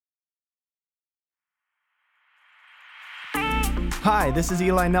Hi, this is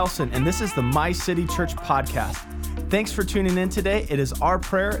Eli Nelson, and this is the My City Church podcast. Thanks for tuning in today. It is our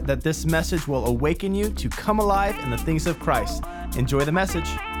prayer that this message will awaken you to come alive in the things of Christ. Enjoy the message.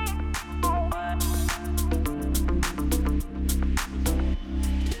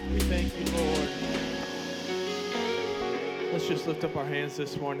 We thank you, Lord. Let's just lift up our hands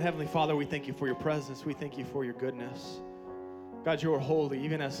this morning. Heavenly Father, we thank you for your presence. We thank you for your goodness. God, you are holy.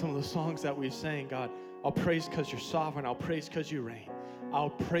 Even as some of the songs that we've sang, God, I'll praise because you're sovereign. I'll praise because you reign. I'll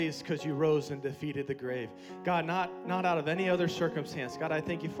praise because you rose and defeated the grave. God, not out of any other circumstance. God, I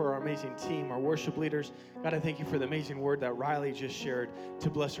thank you for our amazing team, our worship leaders. God, I thank you for the amazing word that Riley just shared to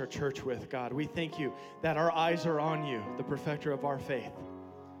bless our church with. God, we thank you that our eyes are on you, the perfecter of our faith.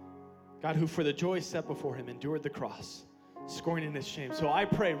 God, who for the joy set before him endured the cross, scorning his shame. So I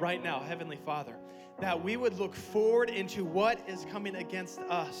pray right now, Heavenly Father, that we would look forward into what is coming against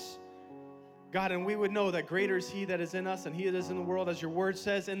us. God, and we would know that greater is he that is in us than he that is in the world. As your word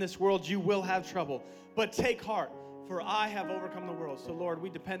says, in this world you will have trouble. But take heart, for I have overcome the world. So, Lord, we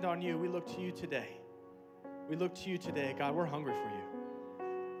depend on you. We look to you today. We look to you today. God, we're hungry for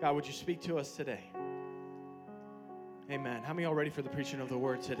you. God, would you speak to us today? Amen. How many of y'all ready for the preaching of the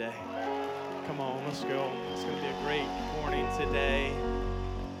word today? Come on, let's go. It's going to be a great morning today.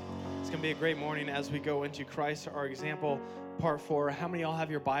 It's going to be a great morning as we go into Christ, our example. Part 4. How many of y'all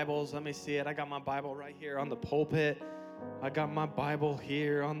have your Bibles? Let me see it. I got my Bible right here on the pulpit. I got my Bible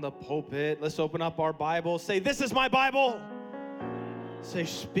here on the pulpit. Let's open up our Bible. Say, this is my Bible. Say,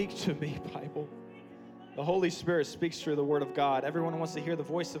 speak to me, Bible. The Holy Spirit speaks through the Word of God. Everyone wants to hear the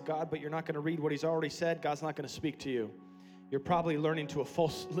voice of God, but you're not going to read what He's already said. God's not going to speak to you. You're probably listening to a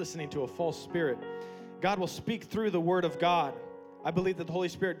false spirit. God will speak through the Word of God. I believe that the Holy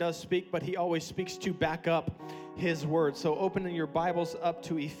Spirit does speak, but He always speaks to back up His word. So open your Bibles up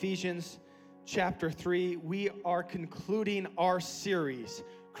to Ephesians chapter 3. We are concluding our series,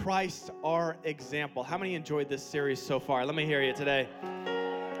 Christ our Example. How many enjoyed this series so far? Let me hear you today.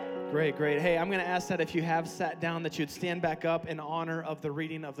 Great. Hey, I'm going to ask that if you have sat down, that you'd stand back up in honor of the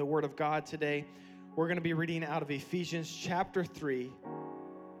reading of the Word of God today. We're going to be reading out of Ephesians chapter 3,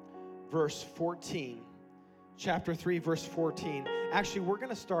 verse 14. Chapter 3, verse 14. Actually, we're going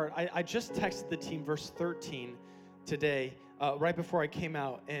to start. I just texted the team verse 13 today, right before I came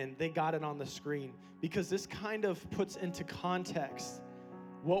out, and they got it on the screen because this kind of puts into context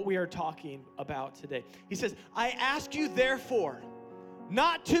what we are talking about today. He says, I ask you, therefore,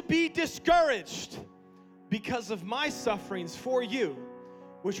 not to be discouraged because of my sufferings for you,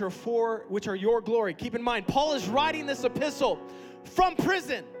 which are your glory. Keep in mind, Paul is writing this epistle from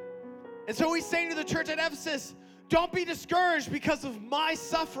prison. And so he's saying to the church at Ephesus, don't be discouraged because of my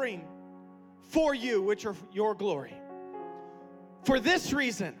suffering for you, which are your glory. For this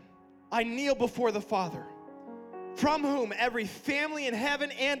reason, I kneel before the Father, from whom every family in heaven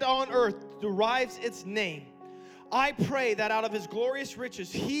and on earth derives its name. I pray that out of his glorious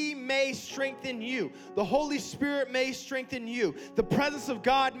riches, he may strengthen you. The Holy Spirit may strengthen you. The presence of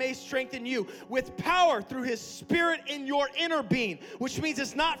God may strengthen you with power through his Spirit in your inner being, which means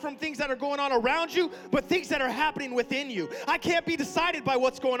it's not from things that are going on around you, but things that are happening within you. I can't be decided by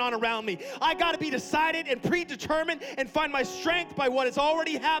what's going on around me. I got to be decided and predetermined and find my strength by what is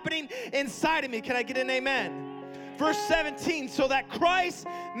already happening inside of me. Can I get an amen? Verse 17, so that Christ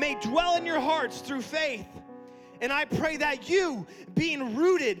may dwell in your hearts through faith. And I pray that you, being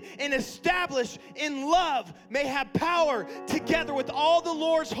rooted and established in love, may have power together with all the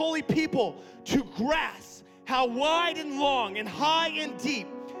Lord's holy people to grasp how wide and long and high and deep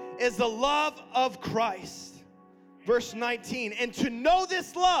is the love of Christ. Verse 19, and to know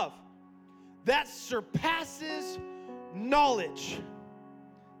this love that surpasses knowledge,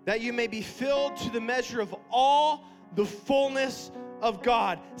 that you may be filled to the measure of all the fullness of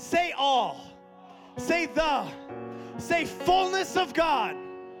God. Say all. Say the. Say fullness of God.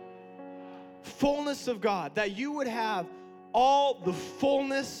 Fullness of God. That you would have all the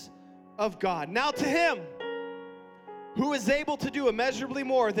fullness of God. Now to him who is able to do immeasurably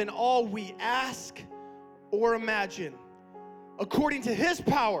more than all we ask or imagine, according to his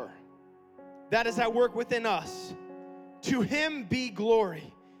power that is at work within us, to him be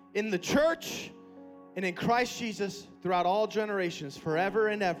glory in the church and in Christ Jesus throughout all generations, forever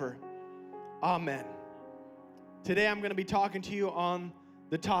and ever. Amen. Today I'm going to be talking to you on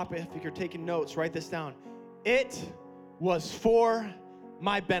the topic. If you're taking notes, write this down. It was for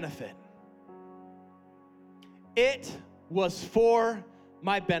my benefit. It was for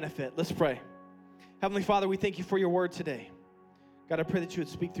my benefit. Let's pray. Heavenly Father, we thank you for your word today. God, I pray that you would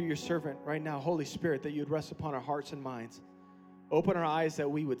speak through your servant right now. Holy Spirit, that you would rest upon our hearts and minds. Open our eyes that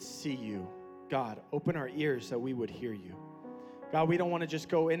we would see you. God, open our ears that we would hear you. God, we don't want to just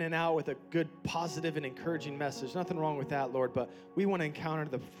go in and out with a good, positive, and encouraging message. Nothing wrong with that, Lord, but we want to encounter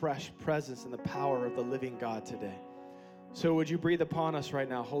the fresh presence and the power of the living God today. So would you breathe upon us right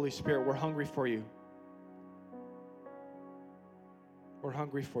now, Holy Spirit? We're hungry for you. We're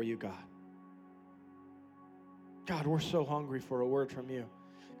hungry for you, God. God, we're so hungry for a word from you.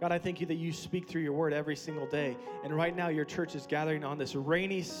 God, I thank you that you speak through your word every single day. And right now, your church is gathering on this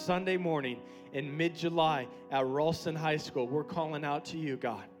rainy Sunday morning in mid-July at Ralston High School. We're calling out to you,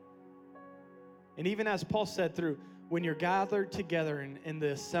 God. And even as Paul said, when you're gathered together in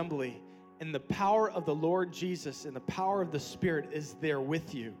the assembly, and the power of the Lord Jesus and the power of the Spirit is there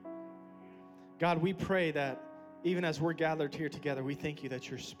with you. God, we pray that even as we're gathered here together, we thank you that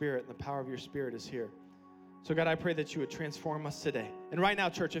your Spirit and the power of your Spirit is here. So God, I pray that you would transform us today. And right now,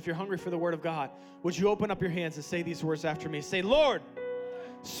 church, if you're hungry for the word of God, would you open up your hands and say these words after me? Say, Lord,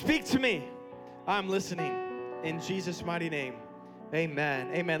 speak to me. I'm listening. In Jesus' mighty name, amen.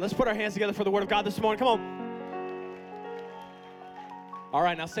 Amen. Let's put our hands together for the word of God this morning. Come on. All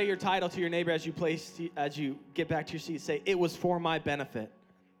right, now say your title to your neighbor as you get back to your seat. Say, it was for my benefit.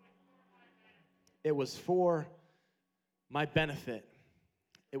 It was for my benefit.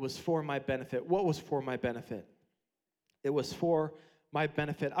 It was for my benefit. What was for my benefit? It was for my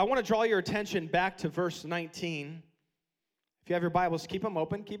benefit. I want to draw your attention back to verse 19. If you have your Bibles, keep them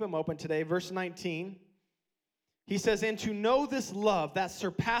open. Keep them open today. Verse 19. He says, and to know this love that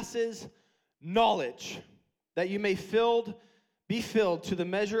surpasses knowledge, that you may be filled to the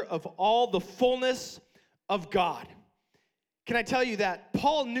measure of all the fullness of God. Can I tell you that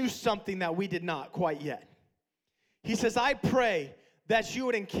Paul knew something that we did not quite yet? He says, I pray that you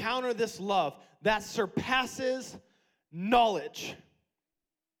would encounter this love that surpasses knowledge.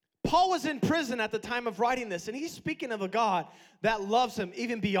 Paul was in prison at the time of writing this, and he's speaking of a God that loves him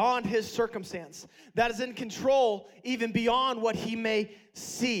even beyond his circumstance, that is in control even beyond what he may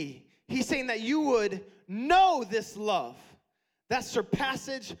see. He's saying that you would know this love that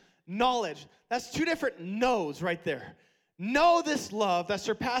surpasses knowledge. That's two different knows right there. Know this love that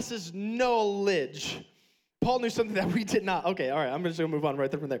surpasses knowledge. Paul knew something that we did not. Okay, all right, I'm just going to move on right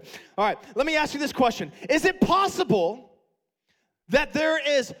there from there. All right, let me ask you this question. Is it possible that there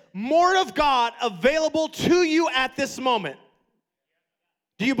is more of God available to you at this moment?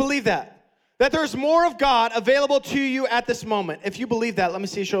 Do you believe that? That there's more of God available to you at this moment? If you believe that, let me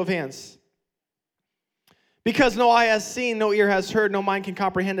see a show of hands. Because no eye has seen, no ear has heard, no mind can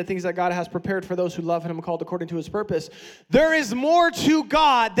comprehend the things that God has prepared for those who love him, called according to his purpose. There is more to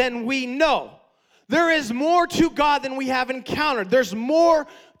God than we know. There is more to God than we have encountered. There's more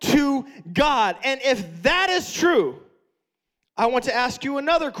to God. And if that is true, I want to ask you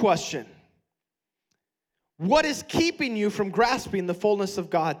another question. What is keeping you from grasping the fullness of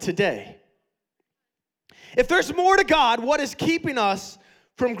God today? If there's more to God, what is keeping us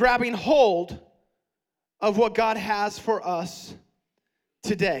from grabbing hold of what God has for us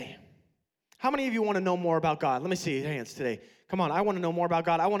today? How many of you want to know more about God? Let me see your hands today. Come on, I want to know more about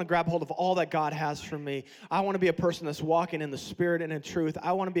God. I want to grab hold of all that God has for me. I want to be a person that's walking in the Spirit and in truth.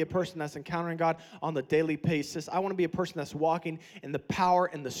 I want to be a person that's encountering God on the daily basis. I want to be a person that's walking in the power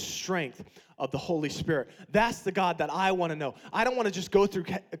and the strength of the Holy Spirit. That's the God that I want to know. I don't want to just go through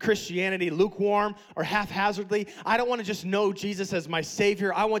Christianity lukewarm or haphazardly. I don't want to just know Jesus as my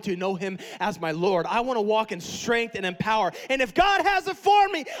Savior. I want to know him as my Lord. I want to walk in strength and in power. And if God has it for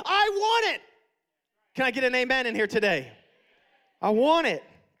me, I want it. Can I get an amen in here today? I want it.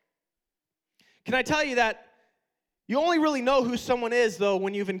 Can I tell you that you only really know who someone is, though,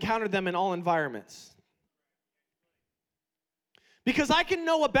 when you've encountered them in all environments? Because I can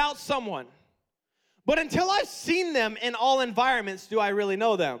know about someone, but until I've seen them in all environments, do I really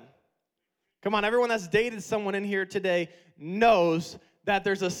know them? Come on, everyone that's dated someone in here today knows that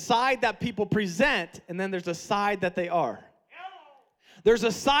there's a side that people present, and then there's a side that they are. There's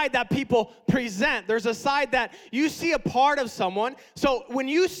a side that people present. There's a side that you see a part of someone. So when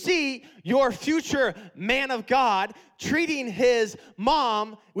you see your future man of God treating his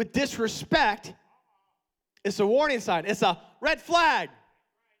mom with disrespect, it's a warning sign. It's a red flag.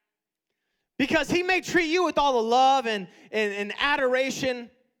 Because he may treat you with all the love and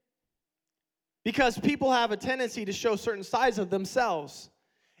adoration, because people have a tendency to show certain sides of themselves.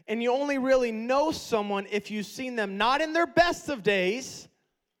 And you only really know someone if you've seen them not in their best of days,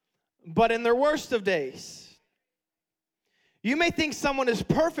 but in their worst of days. You may think someone is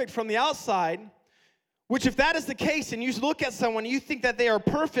perfect from the outside, which if that is the case and you look at someone and you think that they are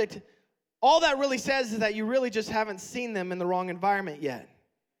perfect, all that really says is that you really just haven't seen them in the wrong environment yet.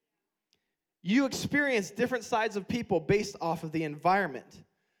 You experience different sides of people based off of the environment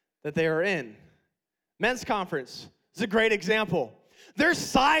that they are in. Men's conference, It's a great example. There's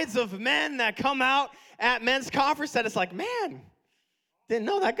sides of men that come out at men's conference that it's like, man, didn't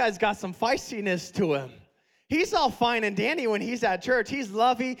know that guy's got some feistiness to him. He's all fine and dandy when he's at church. He's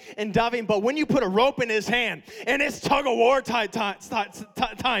lovey and dovey, but when you put a rope in his hand and it's tug of war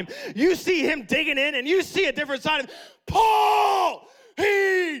time, you see him digging in and you see a different side of him. Paul!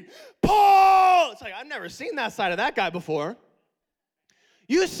 It's like, I've never seen that side of that guy before.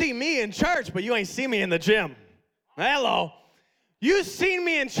 You see me in church, but you ain't seen me in the gym. Hello. You've seen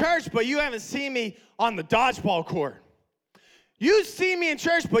me in church, but you haven't seen me on the dodgeball court. You've seen me in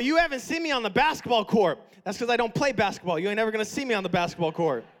church, but you haven't seen me on the basketball court. That's because I don't play basketball. You ain't never going to see me on the basketball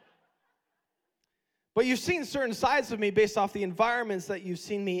court. But you've seen certain sides of me based off the environments that you've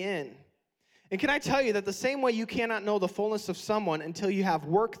seen me in. And can I tell you that the same way you cannot know the fullness of someone until you have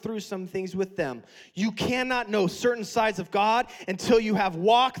worked through some things with them, you cannot know certain sides of God until you have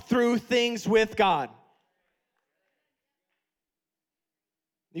walked through things with God.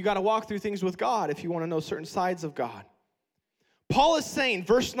 You got to walk through things with God if you want to know certain sides of God. Paul is saying,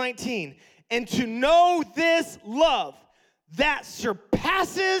 verse 19, and to know this love that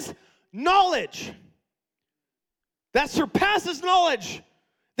surpasses knowledge. That surpasses knowledge.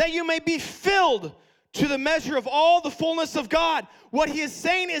 That you may be filled to the measure of all the fullness of God. What he is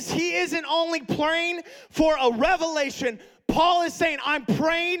saying is he isn't only praying for a revelation. Paul is saying, I'm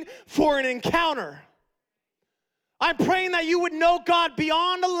praying for an encounter. I'm praying that you would know God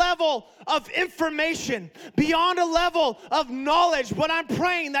beyond a level of information, beyond a level of knowledge, but I'm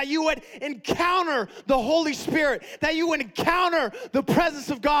praying that you would encounter the Holy Spirit, that you would encounter the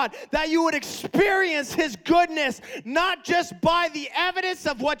presence of God, that you would experience his goodness, not just by the evidence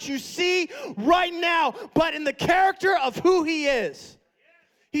of what you see right now, but in the character of who he is.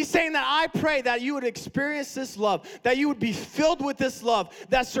 He's saying that I pray that you would experience this love, that you would be filled with this love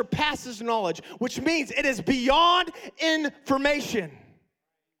that surpasses knowledge, which means it is beyond information.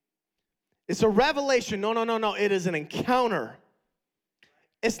 It's a revelation. No. It is an encounter.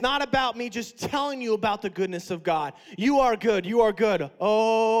 It's not about me just telling you about the goodness of God. You are good. You are good.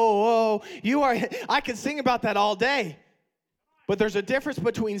 Oh, you are. I can sing about that all day. But there's a difference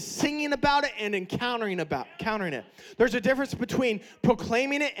between singing about it and encountering it. There's a difference between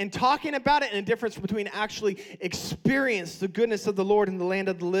proclaiming it and talking about it, and a difference between actually experience the goodness of the Lord in the land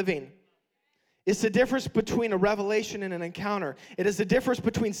of the living. It's the difference between a revelation and an encounter. It is the difference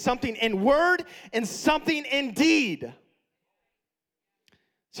between something in word and something in deed.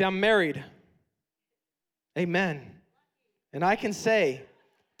 See, I'm married. Amen. And I can say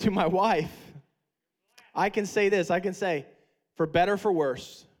to my wife, I can say this, for better, for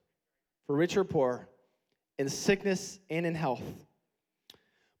worse, for rich or poor, in sickness and in health.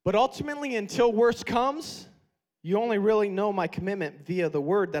 But ultimately, until worse comes, you only really know my commitment via the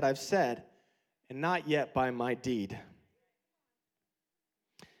word that I've said, and not yet by my deed.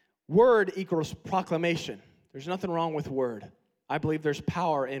 Word equals proclamation. There's nothing wrong with word. I believe there's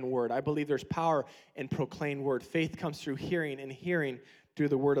power in word. I believe there's power in proclaimed word. Faith comes through hearing, and hearing through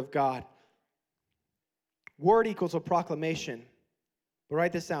the word of God. Word equals a proclamation. But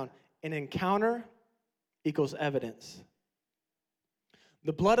write this down. An encounter equals evidence.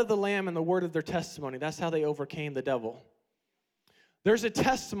 The blood of the Lamb and the word of their testimony, that's how they overcame the devil. There's a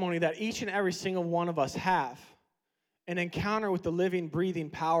testimony that each and every single one of us have. An encounter with the living,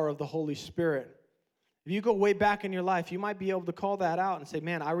 breathing power of the Holy Spirit. If you go way back in your life, you might be able to call that out and say,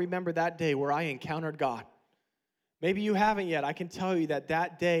 man, I remember that day where I encountered God. Maybe you haven't yet. I can tell you that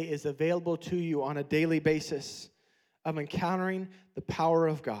that day is available to you on a daily basis of encountering the power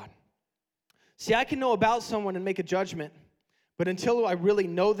of God. See, I can know about someone and make a judgment, but until I really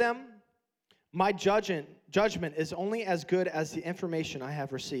know them, my judgment is only as good as the information I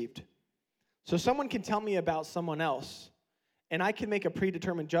have received. So someone can tell me about someone else, and I can make a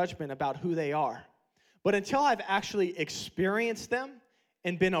predetermined judgment about who they are. But until I've actually experienced them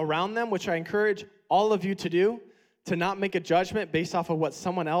and been around them, which I encourage all of you to do, to not make a judgment based off of what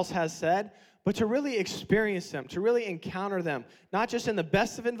someone else has said, but to really experience them, to really encounter them, not just in the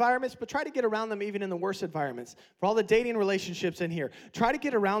best of environments, but try to get around them even in the worst environments. For all the dating relationships in here, try to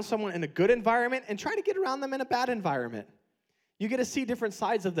get around someone in a good environment and try to get around them in a bad environment. You get to see different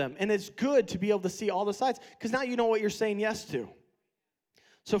sides of them, and it's good to be able to see all the sides because now you know what you're saying yes to.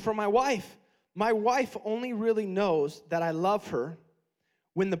 So for my wife only really knows that I love her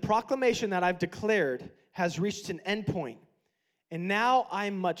when the proclamation that I've declared has reached an end point. And now I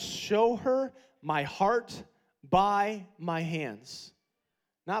must show her my heart by my hands,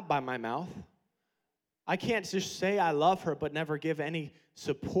 not by my mouth. I can't just say I love her but never give any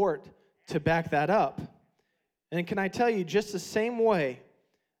support to back that up. And can I tell you, just the same way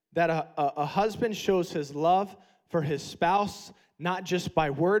that a husband shows his love for his spouse, not just by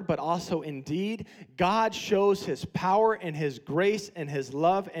word, but also in deed. God shows his power and his grace and his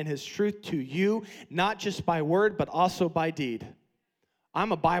love and his truth to you, not just by word, but also by deed.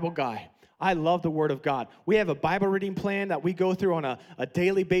 I'm a Bible guy. I love the Word of God. We have a Bible reading plan that we go through on a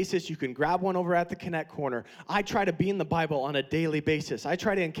daily basis. You can grab one over at the Connect Corner. I try to be in the Bible on a daily basis. I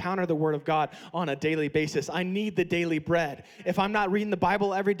try to encounter the Word of God on a daily basis. I need the daily bread. If I'm not reading the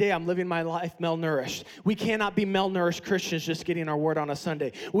Bible every day, I'm living my life malnourished. We cannot be malnourished Christians just getting our Word on a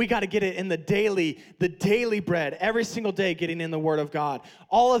Sunday. We got to get it in the daily bread, every single day getting in the Word of God.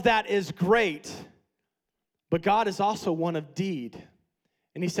 All of that is great, but God is also one of deed.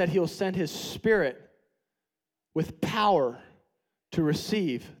 And he said he'll send his Spirit with power to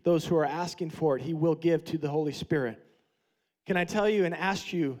receive those who are asking for it. He will give to the Holy Spirit. Can I tell you and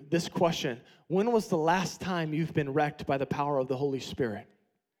ask you this question? When was the last time you've been wrecked by the power of the Holy Spirit?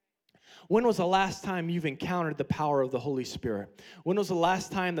 When was the last time you've encountered the power of the Holy Spirit? When was the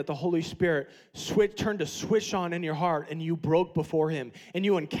last time that the Holy Spirit turned a switch on in your heart and you broke before him and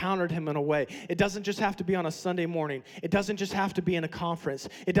you encountered him in a way? It doesn't just have to be on a Sunday morning. It doesn't just have to be in a conference.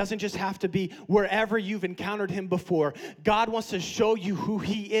 It doesn't just have to be wherever you've encountered him before. God wants to show you who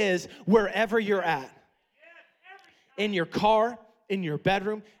he is wherever you're at. In your car, in your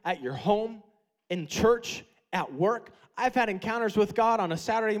bedroom, at your home, in church, at work. I've had encounters with God on a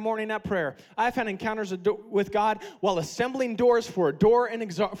Saturday morning at prayer. I've had encounters with God while assembling doors for a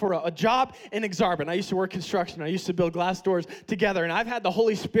job in Exarban. I used to work construction. I used to build glass doors together, and I've had the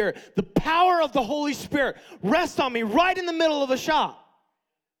Holy Spirit, the power of the Holy Spirit, rest on me right in the middle of a shop.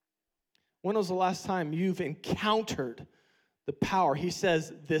 When was the last time you've encountered the power? He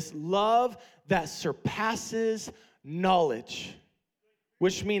says, this love that surpasses knowledge.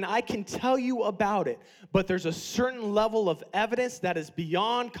 Which means I can tell you about it, but there's a certain level of evidence that is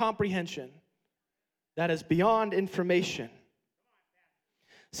beyond comprehension, that is beyond information.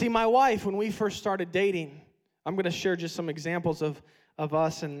 See, my wife, when we first started dating, I'm going to share just some examples of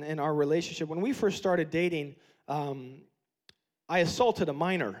us and our relationship. When we first started dating, I assaulted a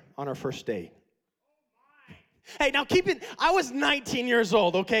minor on our first date. Hey, now I was 19 years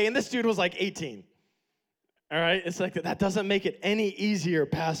old, okay, and this dude was like 18. All right, it's like that doesn't make it any easier,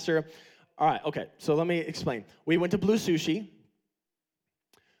 Pastor. All right, okay, so let me explain. We went to Blue Sushi.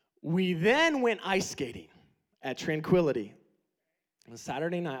 We then went ice skating at Tranquility. It was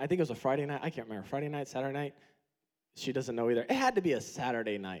Saturday night. I think it was a Friday night. I can't remember. Friday night, Saturday night. She doesn't know either. It had to be a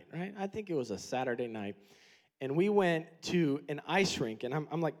Saturday night, right? I think it was a Saturday night. And we went to an ice rink, and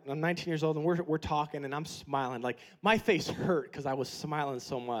I'm 19 years old, and we're talking, and I'm smiling. Like, my face hurt because I was smiling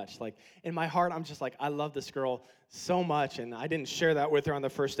so much. Like, in my heart, I'm just like, I love this girl so much, and I didn't share that with her on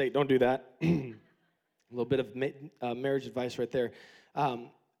the first date. Don't do that. A little bit of marriage advice right there.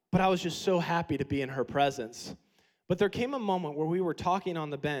 But I was just so happy to be in her presence. But there came a moment where we were talking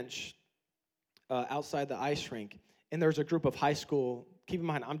on the bench outside the ice rink, and there was a group of high school. Keep in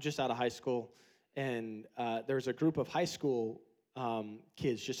mind, I'm just out of high school. And there was a group of high school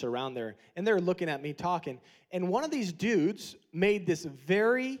kids just around there, and they were looking at me talking. And one of these dudes made this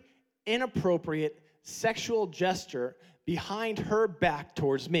very inappropriate sexual gesture behind her back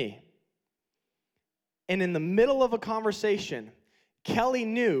towards me. And in the middle of a conversation, Kelly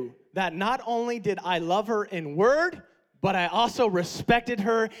knew that not only did I love her in word, but I also respected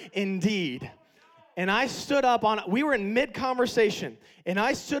her in deed. And I stood up we were in mid-conversation, and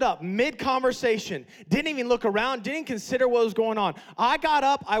I stood up mid-conversation, didn't even look around, didn't consider what was going on. I got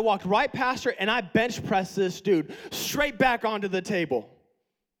up, I walked right past her, and I bench pressed this dude straight back onto the table.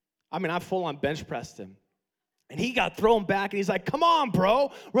 I mean, I full-on bench pressed him. And he got thrown back, and he's like, come on,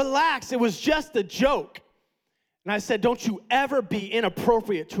 bro, relax, it was just a joke. And I said, don't you ever be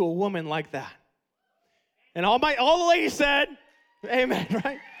inappropriate to a woman like that. And all the ladies said, amen,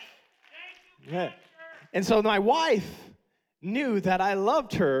 right? Yeah. And so my wife knew that I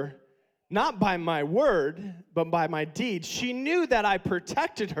loved her, not by my word, but by my deeds. She knew that I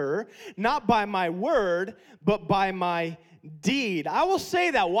protected her, not by my word, but by my deed. I will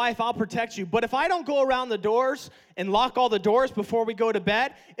say that, wife, I'll protect you. But if I don't go around the doors and lock all the doors before we go to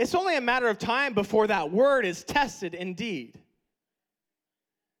bed, it's only a matter of time before that word is tested in deed.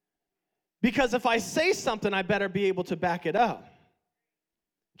 Because if I say something, I better be able to back it up.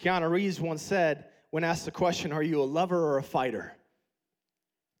 Keanu Reeves once said, when asked the question, are you a lover or a fighter?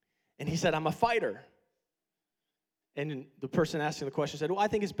 And he said, I'm a fighter. And the person asking the question said, well, I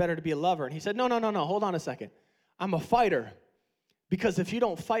think it's better to be a lover. And he said, no, hold on a second. I'm a fighter. Because if you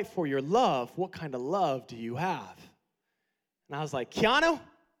don't fight for your love, what kind of love do you have? And I was like, Keanu,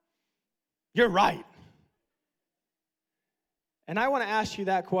 you're right. And I want to ask you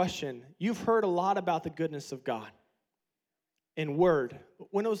that question. You've heard a lot about the goodness of God. in word.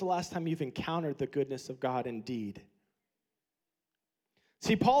 When was the last time you've encountered the goodness of God in deed?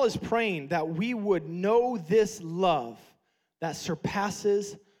 See, Paul is praying that we would know this love that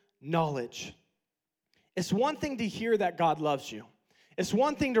surpasses knowledge. It's one thing to hear that God loves you. It's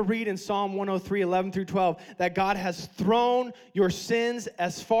one thing to read in Psalm 103, 11 through 12, that God has thrown your sins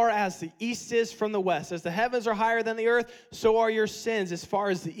as far as the east is from the west. As the heavens are higher than the earth, so are your sins as far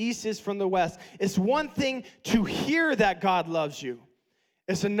as the east is from the west. It's one thing to hear that God loves you.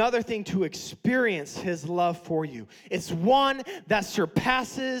 It's another thing to experience his love for you. It's one that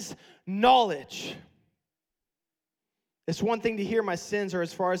surpasses knowledge. It's one thing to hear my sins are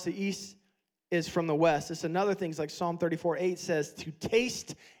as far as the east is from the west. It's another thing, like Psalm 34:8 says, to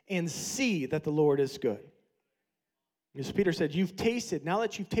taste and see that the Lord is good. As Peter said, you've tasted, now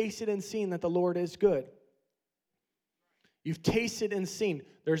that you've tasted and seen that the Lord is good. You've tasted and seen.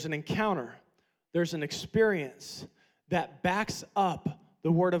 There's an encounter. There's an experience that backs up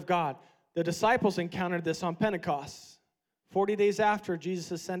the word of God. The disciples encountered this on Pentecost. 40 days after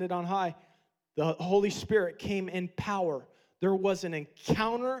Jesus ascended on high, the Holy Spirit came in power. There was an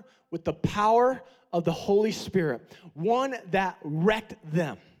encounter with the power of the Holy Spirit, one that wrecked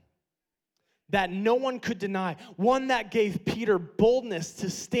them, that no one could deny, one that gave Peter boldness to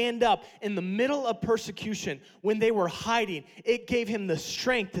stand up in the middle of persecution when they were hiding. It gave him the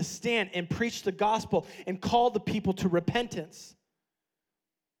strength to stand and preach the gospel and call the people to repentance.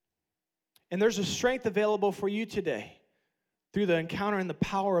 And there's a strength available for you today through the encounter and the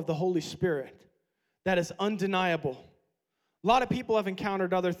power of the Holy Spirit that is undeniable. A lot of people have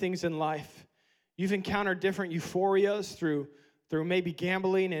encountered other things in life. You've encountered different euphorias through maybe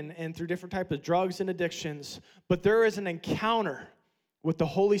gambling and through different types of drugs and addictions. But there is an encounter with the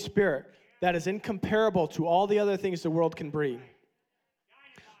Holy Spirit that is incomparable to all the other things the world can bring.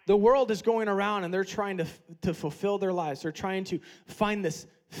 The world is going around and they're trying to fulfill their lives. They're trying to find this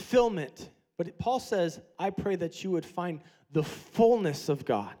fulfillment. But Paul says, I pray that you would find the fullness of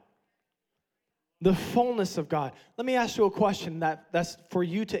God. The fullness of God. Let me ask you a question that's for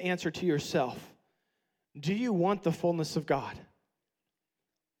you to answer to yourself. Do you want the fullness of God?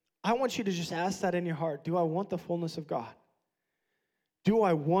 I want you to just ask that in your heart. Do I want the fullness of God? Do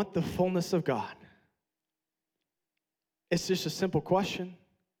I want the fullness of God? It's just a simple question,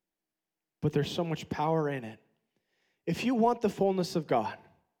 but there's so much power in it. If you want the fullness of God,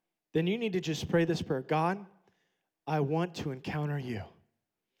 then you need to just pray this prayer. God, I want to encounter you.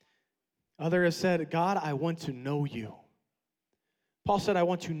 Others have said, God, I want to know you. Paul said, I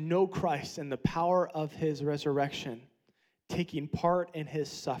want to know Christ and the power of his resurrection, taking part in his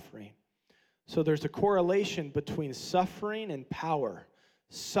suffering. So there's a correlation between suffering and power,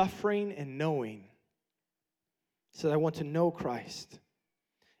 suffering and knowing. He said, I want to know Christ.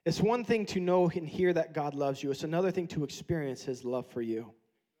 It's one thing to know and hear that God loves you. It's another thing to experience his love for you.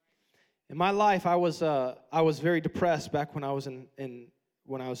 In my life, I was very depressed back when I was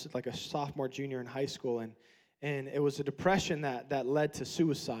when I was like a sophomore, junior in high school, and it was a depression that led to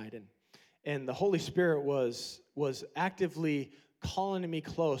suicide, and the Holy Spirit was actively calling me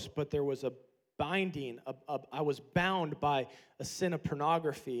close, but there was a binding. I was bound by a sin of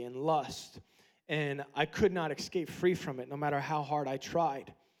pornography and lust, and I could not escape free from it, no matter how hard I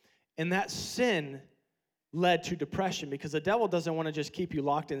tried. And that sin led to depression, because the devil doesn't want to just keep you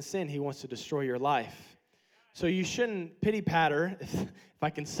locked in sin. He wants to destroy your life. So you shouldn't pity-patter, if I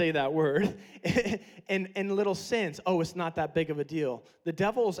can say that word, and little sins. Oh, it's not that big of a deal. The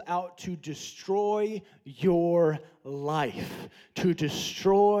devil's out to destroy your life, to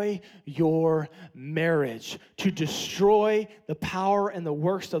destroy your marriage, to destroy the power and the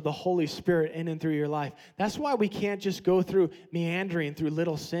works of the Holy Spirit in and through your life. That's why we can't just go through meandering through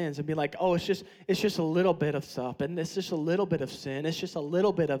little sins and be like, oh, it's just a little bit of stuff, and it's just a little bit of sin, it's just a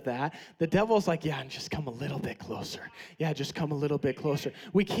little bit of that. The devil's like, yeah, and just come a little bit closer. Yeah, just come a little bit closer.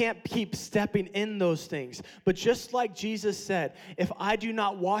 We can't keep stepping in those things. But just like Jesus said, if I do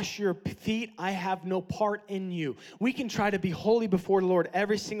not wash your feet, I have no part in you. We can try to be holy before the Lord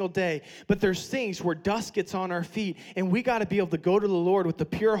every single day, but there's things where dust gets on our feet, and we got to be able to go to the Lord with the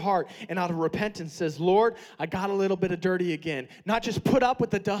pure heart and out of repentance says, Lord, I got a little bit of dirty again. Not just put up with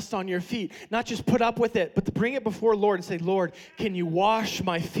the dust on your feet, not just put up with it, but to bring it before the Lord and say, Lord, can you wash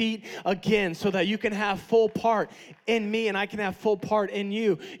my feet again so that you can have full part in me and I can have full part in in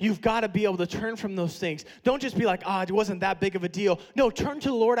you, you've got to be able to turn from those things. Don't just be like, it wasn't that big of a deal. No, turn to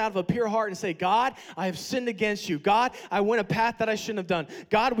the Lord out of a pure heart and say, God, I have sinned against you. God, I went a path that I shouldn't have done.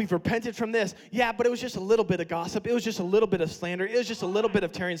 God, we've repented from this. Yeah, but it was just a little bit of gossip. It was just a little bit of slander. It was just a little bit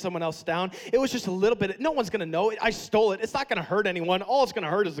of tearing someone else down. It was just a little bit. No one's going to know it. I stole it. It's not going to hurt anyone. All it's going to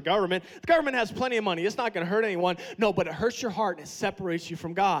hurt is the government. The government has plenty of money. It's not going to hurt anyone. No, but it hurts your heart and it separates you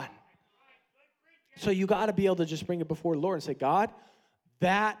from God. So you got to be able to just bring it before the Lord and say, God,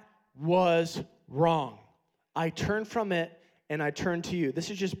 that was wrong. I turned from it and I turned to you. This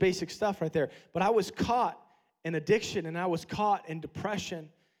is just basic stuff right there. But I was caught in addiction and I was caught in depression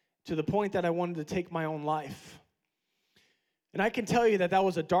to the point that I wanted to take my own life. And I can tell you that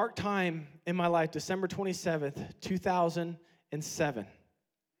was a dark time in my life, December 27th, 2007,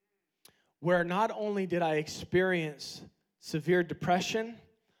 where not only did I experience severe depression,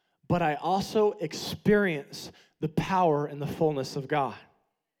 but I also experienced the power and the fullness of God.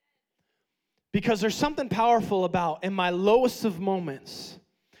 Because there's something powerful about, in my lowest of moments,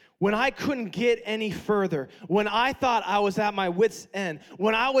 when I couldn't get any further, when I thought I was at my wit's end,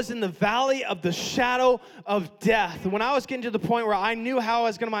 when I was in the valley of the shadow of death, when I was getting to the point where I knew how I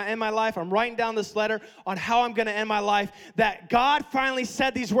was going to end my life, I'm writing down this letter on how I'm going to end my life, that God finally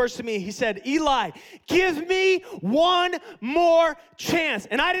said these words to me. He said, Eli, give me one more chance.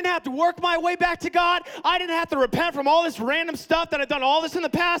 And I didn't have to work my way back to God. I didn't have to repent from all this random stuff that I'd done all this in the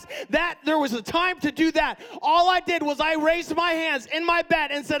past. That there was a time to do that. All I did was I raised my hands in my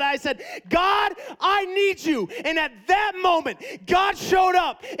bed and I said, God, I need you. And at that moment, God showed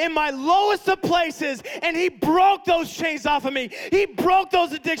up in my lowest of places, and he broke those chains off of me. He broke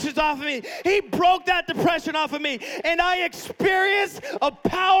those addictions off of me. He broke that depression off of me. And I experienced a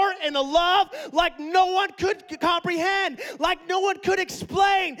power and a love like no one could comprehend, like no one could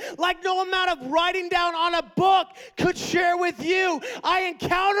explain, like no amount of writing down on a book could share with you. I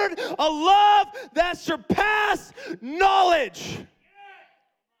encountered a love that surpassed knowledge.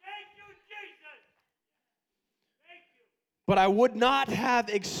 But I would not have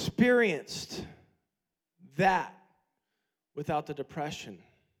experienced that without the depression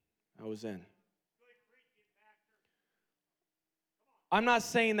I was in. I'm not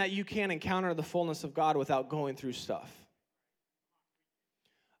saying that you can't encounter the fullness of God without going through stuff.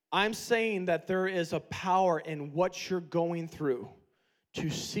 I'm saying that there is a power in what you're going through to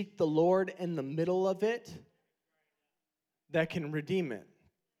seek the Lord in the middle of it that can redeem it.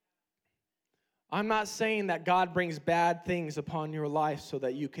 I'm not saying that God brings bad things upon your life so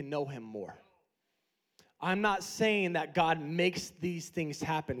that you can know him more. I'm not saying that God makes these things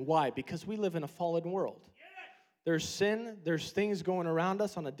happen. Why? Because we live in a fallen world. There's sin, there's things going around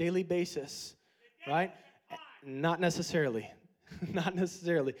us on a daily basis, right? Not necessarily. Not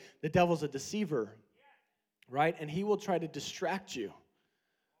necessarily. The devil's a deceiver, right? And he will try to distract you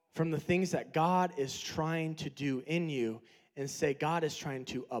from the things that God is trying to do in you and say God is trying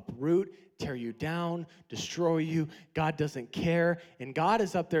to uproot, tear you down, destroy you. God doesn't care. And God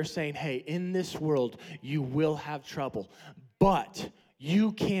is up there saying, hey, in this world, you will have trouble. But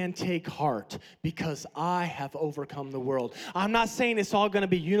you can take heart because I have overcome the world. I'm not saying it's all going to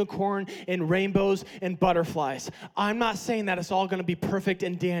be unicorn and rainbows and butterflies. I'm not saying that it's all going to be perfect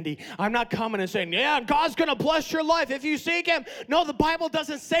and dandy. I'm not coming and saying, yeah, God's going to bless your life if you seek him. No, the Bible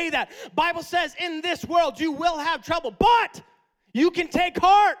doesn't say that. The Bible says in this world you will have trouble, but you can take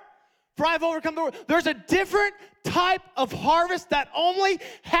heart, for I've overcome the world. There's a different type of harvest that only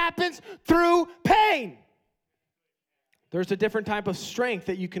happens through pain. There's a different type of strength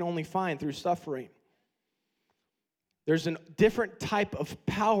that you can only find through suffering. There's a different type of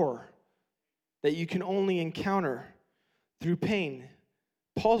power that you can only encounter through pain.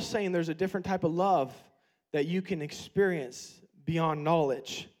 Paul's saying there's a different type of love that you can experience beyond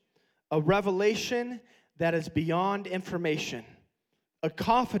knowledge. A revelation that is beyond information. A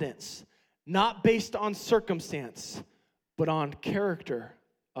confidence not based on circumstance, but on character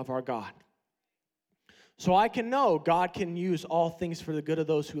of our God. So I can know God can use all things for the good of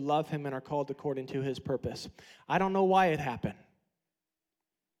those who love him and are called according to his purpose. I don't know why it happened.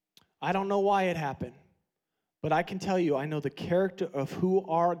 I don't know why it happened. But I can tell you, I know the character of who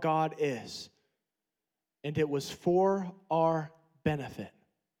our God is. And it was for our benefit.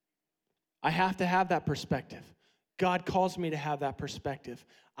 I have to have that perspective. God calls me to have that perspective.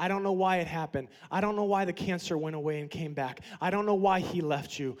 I don't know why it happened. I don't know why the cancer went away and came back. I don't know why he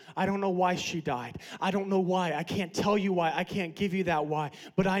left you. I don't know why she died. I don't know why. I can't tell you why. I can't give you that why.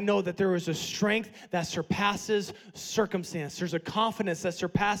 But I know that there is a strength that surpasses circumstance. There's a confidence that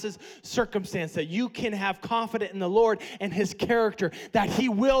surpasses circumstance, that you can have confidence in the Lord and his character, that he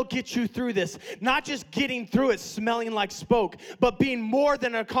will get you through this. Not just getting through it smelling like smoke, but being more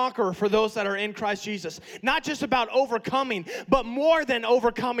than a conqueror for those that are in Christ Jesus. Not just about overcoming, but more than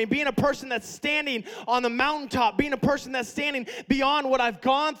overcoming. Being a person that's standing on the mountaintop, being a person that's standing beyond what I've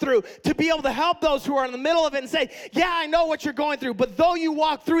gone through, to be able to help those who are in the middle of it and say, yeah, I know what you're going through, but though you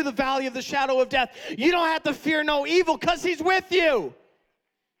walk through the valley of the shadow of death, you don't have to fear no evil because he's with you.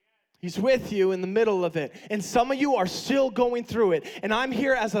 He's with you in the middle of it. And some of you are still going through it. And I'm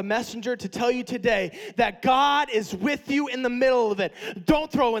here as a messenger to tell you today that God is with you in the middle of it.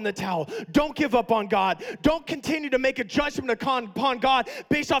 Don't throw in the towel. Don't give up on God. Don't continue to make a judgment upon God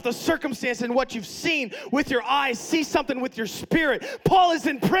based off the circumstance and what you've seen with your eyes. See something with your spirit. Paul is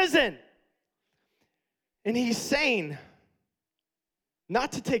in prison. And he's saying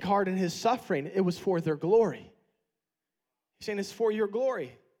not to take heart in his suffering. It was for their glory. He's saying it's for your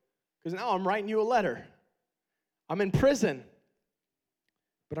glory. Because now I'm writing you a letter. I'm in prison,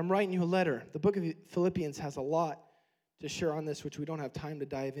 but I'm writing you a letter. The book of Philippians has a lot to share on this, which we don't have time to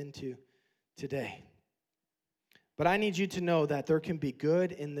dive into today. But I need you to know that there can be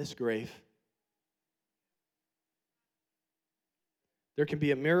good in this grave. There can be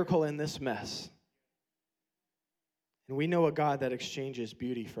a miracle in this mess. And we know a God that exchanges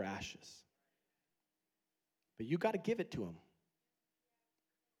beauty for ashes. But you got to give it to him.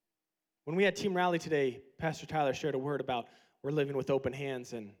 When we had Team Rally today, Pastor Tyler shared a word about we're living with open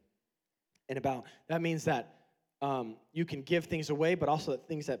hands, and about that means that you can give things away, but also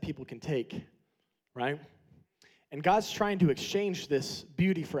things that people can take, right? And God's trying to exchange this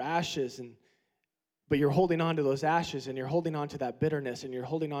beauty for ashes, but you're holding on to those ashes, and you're holding on to that bitterness, and you're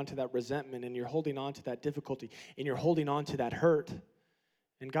holding on to that resentment, and you're holding on to that difficulty, and you're holding on to that hurt.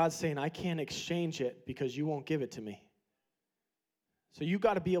 And God's saying, I can't exchange it because you won't give it to me. So you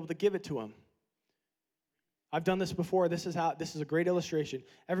got to be able to give it to him. I've done this before. This is a great illustration.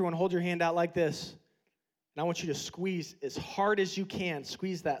 Everyone hold your hand out like this. And I want you to squeeze as hard as you can.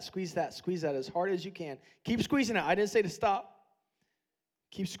 Squeeze that, squeeze that, squeeze that as hard as you can. Keep squeezing it. I didn't say to stop.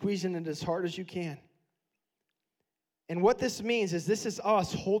 Keep squeezing it as hard as you can. And what this means is this is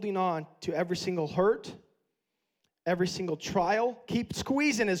us holding on to every single hurt, every single trial. Keep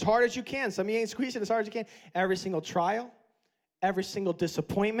squeezing as hard as you can. Some of you ain't squeezing as hard as you can. Every single trial. Every single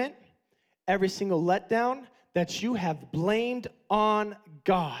disappointment, every single letdown that you have blamed on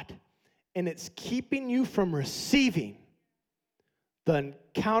God. And it's keeping you from receiving the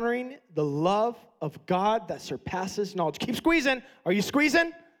encountering the love of God that surpasses knowledge. Keep squeezing. Are you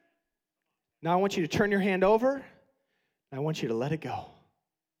squeezing? Now I want you to turn your hand over, and I want you to let it go.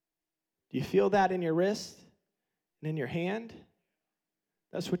 Do you feel that in your wrist and in your hand?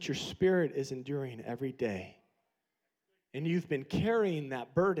 That's what your spirit is enduring every day. And you've been carrying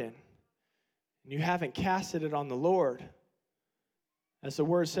that burden, and you haven't casted it on the Lord. As the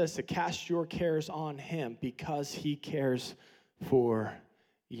word says, to cast your cares on him because he cares for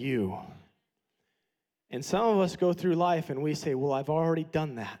you. And some of us go through life and we say, well, I've already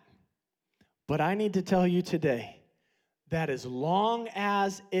done that. But I need to tell you today that as long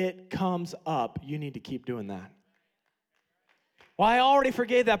as it comes up, you need to keep doing that. Well, I already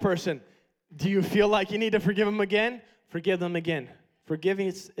forgave that person. Do you feel like you need to forgive them again? Forgive them again.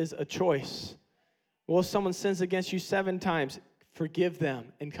 Forgiveness is a choice. Well, if someone sins against you 7 times, forgive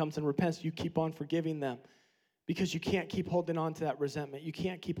them and comes and repents. You keep on forgiving them because you can't keep holding on to that resentment. You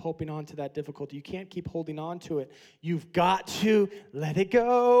can't keep holding on to that difficulty. You can't keep holding on to it. You've got to let it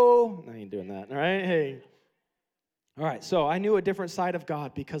go. I ain't doing that, all right? Hey. All right, so I knew a different side of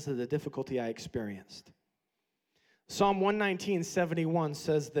God because of the difficulty I experienced. Psalm 119:71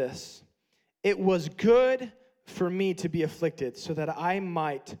 says this, it was good for me to be afflicted so that I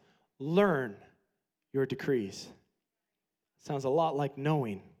might learn your decrees. Sounds a lot like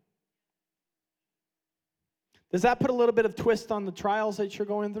knowing. Does that put a little bit of twist on the trials that you're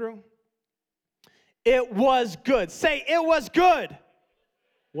going through? It was good. Say, it was good.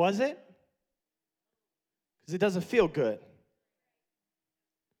 Was it? Because it doesn't feel good.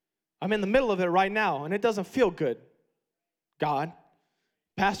 I'm in the middle of it right now, and it doesn't feel good. God,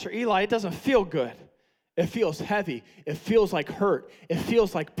 Pastor Eli, it doesn't feel good. It feels heavy. It feels like hurt. It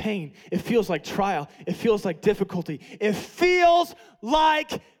feels like pain. It feels like trial. It feels like difficulty. It feels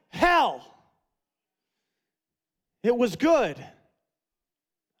like hell. It was good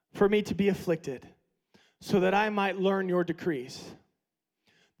for me to be afflicted so that I might learn your decrees.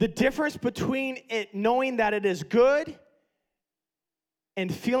 The difference between it knowing that it is good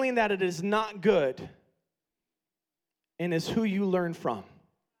and feeling that it is not good, and is who you learn from.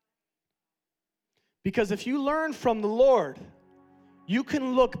 Because if you learn from the Lord, you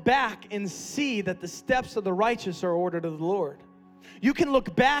can look back and see that the steps of the righteous are ordered of the Lord. You can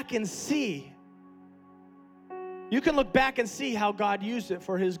look back and see. You can look back and see how God used it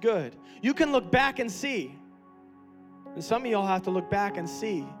for his good. You can look back and see. And some of y'all have to look back and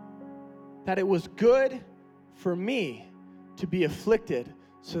see that it was good for me to be afflicted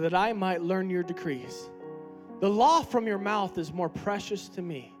so that I might learn your decrees. The law from your mouth is more precious to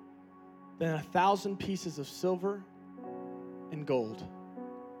me than 1,000 pieces of silver and gold.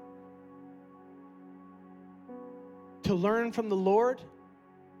 To learn from the Lord,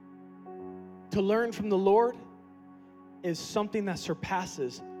 is something that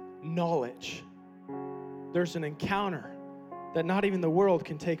surpasses knowledge. There's an encounter that not even the world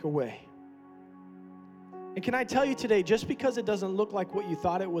can take away. And can I tell you today, just because it doesn't look like what you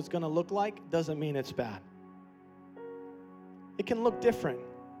thought it was going to look like, doesn't mean it's bad. It can look different.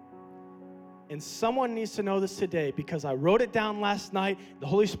 And someone needs to know this today, because I wrote it down last night. The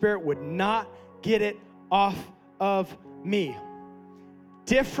Holy Spirit would not get it off of me.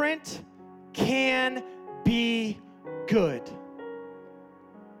 Different can be good.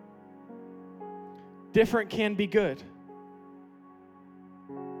 Different can be good.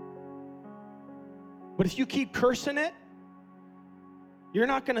 But if you keep cursing it, you're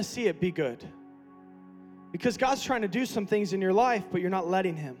not going to see it be good. Because God's trying to do some things in your life, but you're not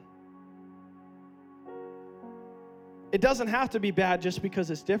letting him. It doesn't have to be bad just because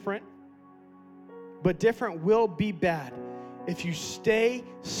it's different. But different will be bad if you stay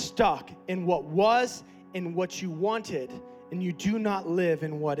stuck in what was and what you wanted, and you do not live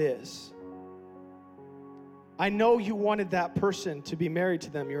in what is. I know you wanted that person to be married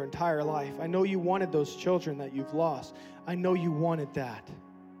to them your entire life. I know you wanted those children that you've lost. I know you wanted that.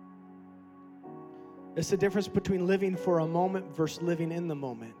 It's the difference between living for a moment versus living in the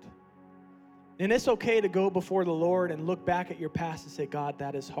moment. And it's okay to go before the Lord and look back at your past and say, God,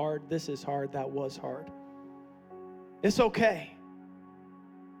 that is hard. This is hard. That was hard. It's okay.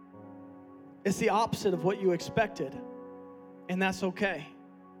 It's the opposite of what you expected. And that's okay.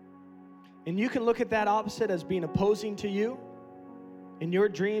 And you can look at that opposite as being opposing to you in your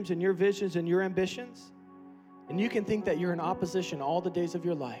dreams and your visions and your ambitions. And you can think that you're in opposition all the days of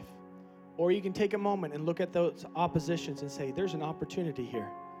your life. Or you can take a moment and look at those oppositions and say, there's an opportunity here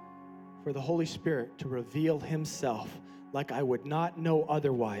for the Holy Spirit to reveal himself like I would not know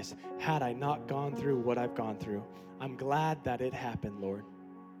otherwise had I not gone through what I've gone through. I'm glad that it happened, Lord.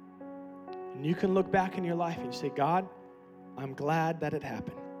 And you can look back in your life and you say, God, I'm glad that it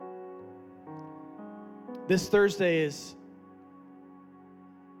happened. This Thursday is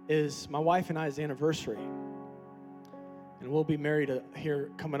my wife and I's anniversary. And we'll be married here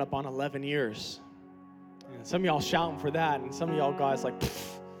coming up on 11 years. And some of y'all shouting for that, and some of y'all guys like,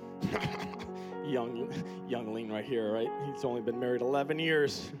 youngling right here, right? He's only been married 11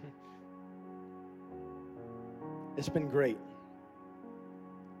 years. It's been great.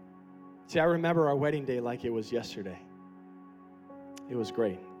 See, I remember our wedding day like it was yesterday. It was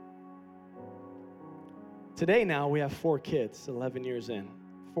great. Today now we have 4 kids, 11 years in.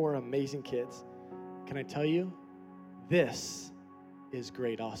 4 amazing kids. Can I tell you, this is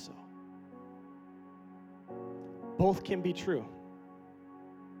great also. Both can be true.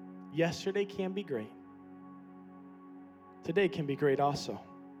 Yesterday can be great. Today can be great also.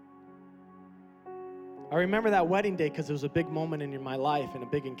 I remember that wedding day because it was a big moment in my life and a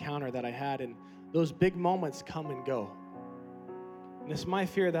big encounter that I had, and those big moments come and go. And it's my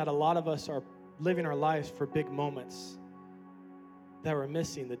fear that a lot of us are living our lives for big moments that we're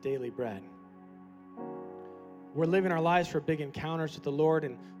missing the daily bread. We're living our lives for big encounters with the Lord,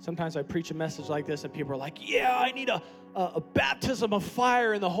 and sometimes I preach a message like this and people are like, yeah, I need a baptism of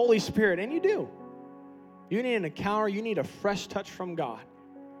fire in the Holy Spirit. And you do. You need an encounter. You need a fresh touch from God.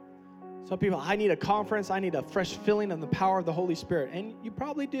 Some people, I need a conference. I need a fresh filling of the power of the Holy Spirit. And you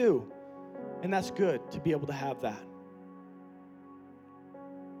probably do. And that's good to be able to have that.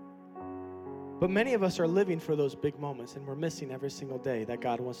 But many of us are living for those big moments, and we're missing every single day that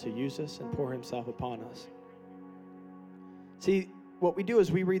God wants to use us and pour himself upon us. See, what we do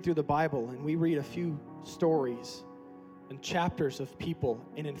is we read through the Bible, and we read a few stories and chapters of people,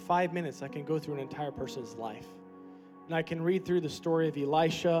 and in 5 minutes I can go through an entire person's life. And I can read through the story of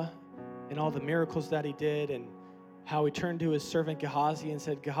Elisha and all the miracles that he did, and how he turned to his servant Gehazi and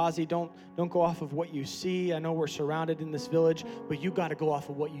said, Gehazi, don't go off of what you see. I know we're surrounded in this village, but you got to go off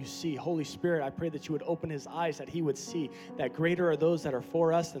of what you see. Holy Spirit, I pray that you would open his eyes, that he would see that greater are those that are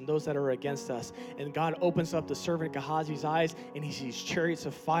for us than those that are against us. And God opens up the servant Gehazi's eyes, and he sees chariots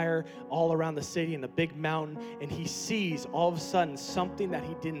of fire all around the city and the big mountain, and he sees all of a sudden something that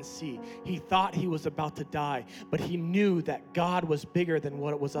he didn't see. He thought he was about to die, but he knew that God was bigger than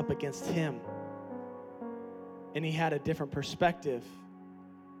what was up against him. And he had a different perspective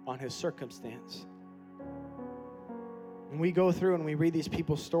on his circumstance. And we go through and we read these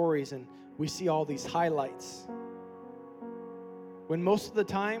people's stories and we see all these highlights. When most of the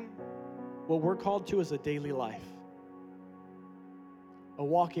time, what we're called to is a daily life. A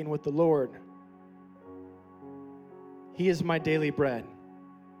walking with the Lord. He is my daily bread,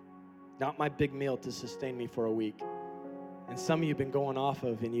 not my big meal to sustain me for a week. And some of you have been going off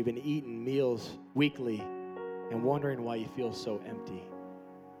of and you've been eating meals weekly and wondering why you feel so empty.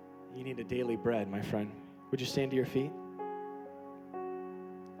 You need a daily bread, my friend. Would you stand to your feet?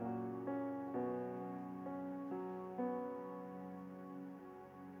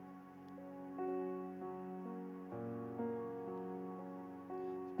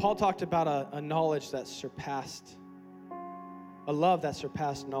 Paul talked about a knowledge that surpassed, a love that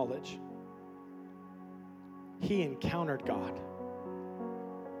surpassed knowledge. He encountered God.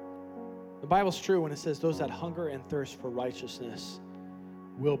 The Bible's true when it says those that hunger and thirst for righteousness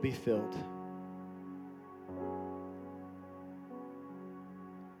will be filled.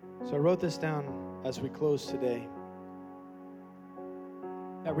 So I wrote this down as we close today.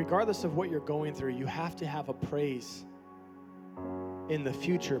 That regardless of what you're going through, you have to have a praise in the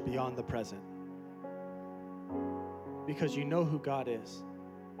future beyond the present. Because you know who God is.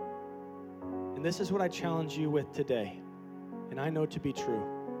 And this is what I challenge you with today. And I know to be true.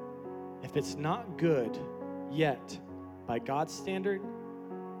 If it's not good yet by God's standard,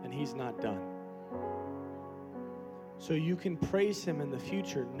 then he's not done. So you can praise him in the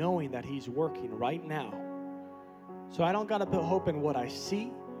future knowing that he's working right now. So I don't got to put hope in what I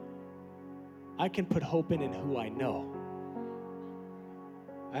see. I can put hope in who I know.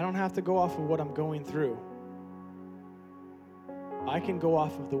 I don't have to go off of what I'm going through. I can go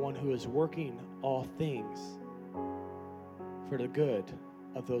off of the one who is working all things for the good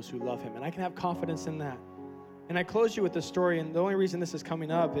of those who love him. And I can have confidence in that. And I close you with this story, and the only reason this is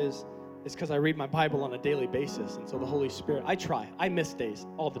coming up is because I read my Bible on a daily basis. And so the Holy Spirit, I miss days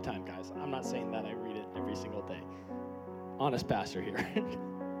all the time, guys. I'm not saying that I read it every single day. Honest pastor here.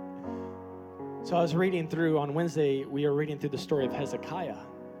 So I was reading through, on Wednesday, we are reading through the story of Hezekiah,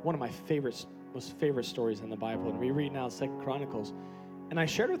 one of my most favorite stories in the Bible. And we read now 2 Chronicles. And I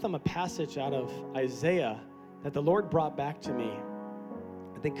shared with them a passage out of Isaiah that the Lord brought back to me,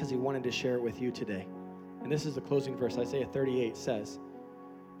 I think because he wanted to share it with you today. And this is the closing verse. Isaiah 38 says,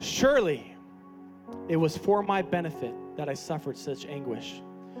 "Surely it was for my benefit that I suffered such anguish."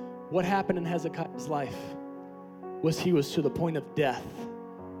 What happened in Hezekiah's life was he was to the point of death.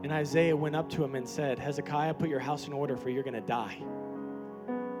 And Isaiah went up to him and said, "Hezekiah, put your house in order, for you're going to die."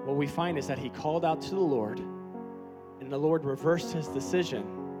 What we find is that he called out to the Lord, and the Lord reversed his decision,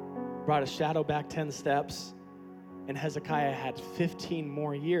 brought a shadow back 10 steps, and Hezekiah had 15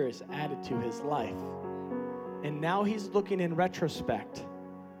 more years added to his life. And now he's looking in retrospect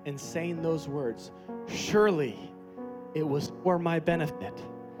and saying those words, "Surely it was for my benefit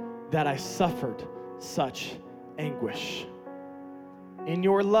that I suffered such anguish. In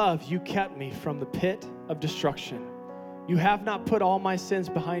your love, you kept me from the pit of destruction. You have not put all my sins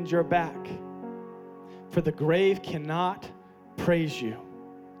behind your back. For the grave cannot praise you.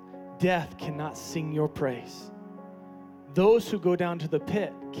 Death cannot sing your praise. Those who go down to the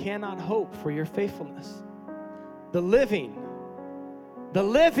pit cannot hope for your faithfulness. The living,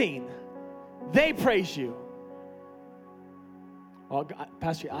 they praise you." Oh,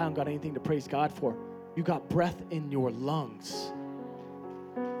 Pastor, I don't got anything to praise God for. You got breath in your lungs.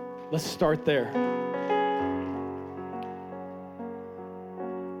 Let's start there.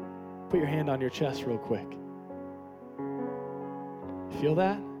 Put your hand on your chest real quick. Feel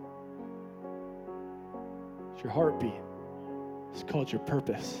that? It's your heartbeat. It's called your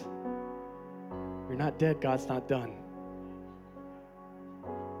purpose. You're not dead. God's not done.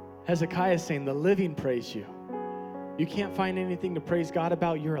 Hezekiah is saying, the living praise you. You can't find anything to praise God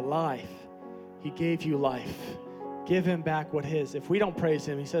about. You're alive. He gave you life. Give him back what his. If we don't praise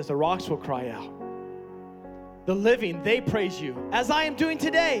him, he says the rocks will cry out. The living, they praise you, as I am doing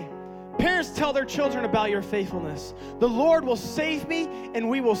today. Parents, tell their children about your faithfulness. The Lord will save me, and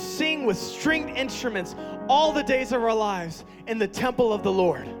we will sing with stringed instruments all the days of our lives in the temple of the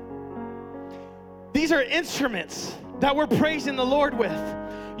Lord. These are instruments that we're praising the Lord with.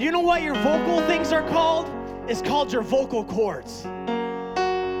 You know what your vocal things are called? It's called your vocal cords.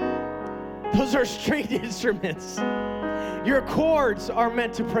 Those are stringed instruments. Your chords are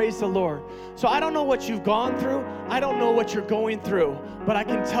meant to praise the Lord. So I don't know what you've gone through. I don't know what you're going through. But I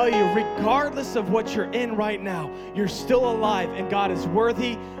can tell you, regardless of what you're in right now, you're still alive and God is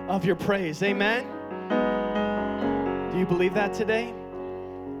worthy of your praise. Amen? Do you believe that today?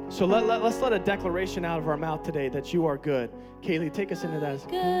 So let's let a declaration out of our mouth today that you are good. Kaylee, take us into that.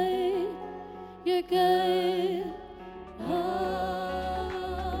 Good, you're good.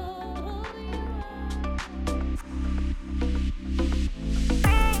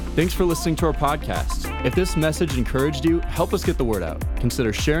 Thanks for listening to our podcast. If this message encouraged you, help us get the word out.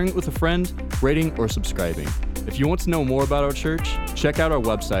 Consider sharing it with a friend, rating, or subscribing. If you want to know more about our church, check out our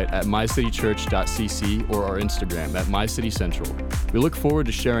website at mycitychurch.cc or our Instagram at mycitycentral. We look forward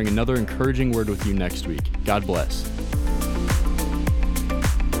to sharing another encouraging word with you next week. God bless.